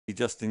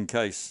just in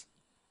case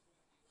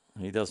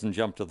he doesn't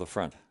jump to the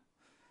front.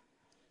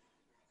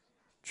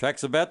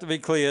 Track's about to be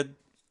cleared.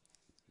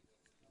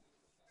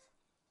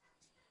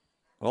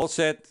 All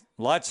set,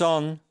 lights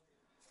on.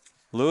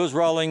 Lures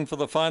rolling for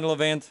the final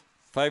event.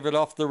 Favourite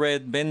off the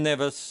red, Ben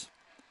Nevis.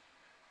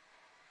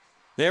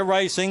 They're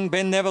racing.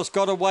 Ben Nevis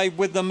got away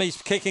with them.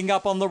 He's kicking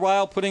up on the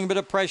rail, putting a bit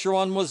of pressure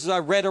on. Was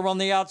Redder on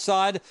the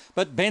outside,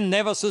 but Ben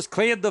Nevis has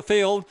cleared the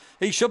field.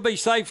 He should be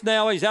safe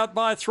now. He's out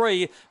by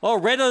 3. Oh,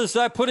 Redder's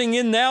putting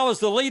in now as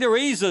the leader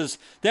eases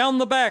down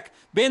the back.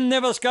 Ben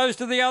Nevis goes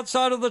to the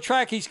outside of the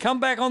track. He's come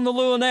back on the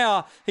lure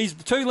now. He's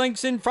 2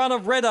 lengths in front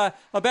of Redder.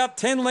 About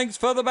 10 lengths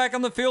further back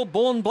on the field,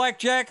 Born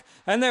Blackjack.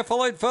 And they're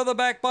followed further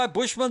back by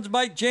Bushman's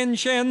mate Jen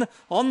Shen.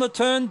 On the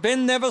turn,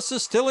 Ben Nevis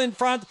is still in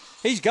front.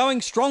 He's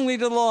going strongly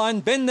to the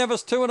line. Ben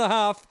Nevis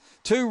 2.5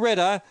 to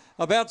Redder.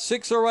 About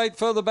 6 or 8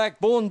 further back,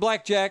 Born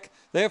Blackjack.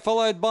 They're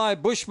followed by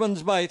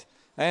Bushman's mate.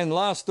 And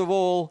last of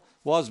all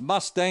was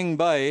Mustang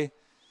Bay.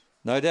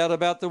 No doubt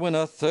about the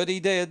winner, 30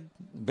 dead,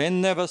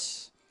 Ben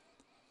Nevis.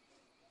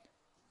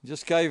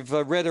 Just gave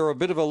Redder a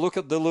bit of a look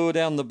at the lure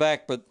down the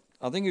back, but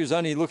I think he was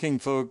only looking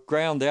for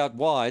ground out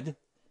wide.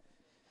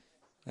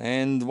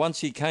 And once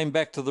he came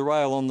back to the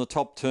rail on the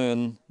top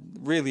turn,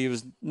 really he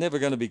was never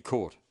going to be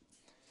caught.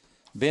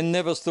 Ben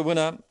Nevis, the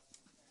winner,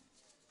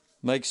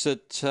 makes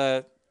it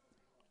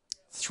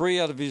 3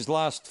 out of his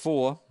last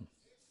 4.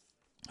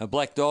 A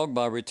Black Dog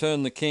by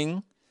Return the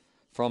King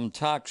from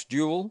Tark's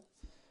Duel,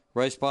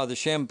 raced by the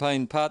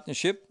Champagne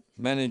Partnership,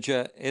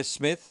 manager S.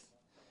 Smith.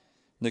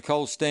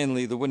 Nicole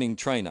Stanley, the winning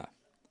trainer.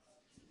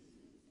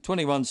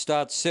 21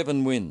 starts,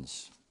 7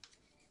 wins.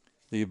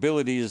 The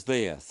ability is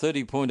there,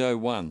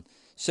 30.01.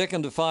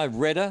 Second to 5,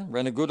 Redder,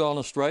 ran a good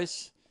honest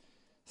race.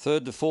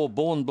 Third to 4,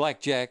 Born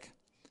Blackjack.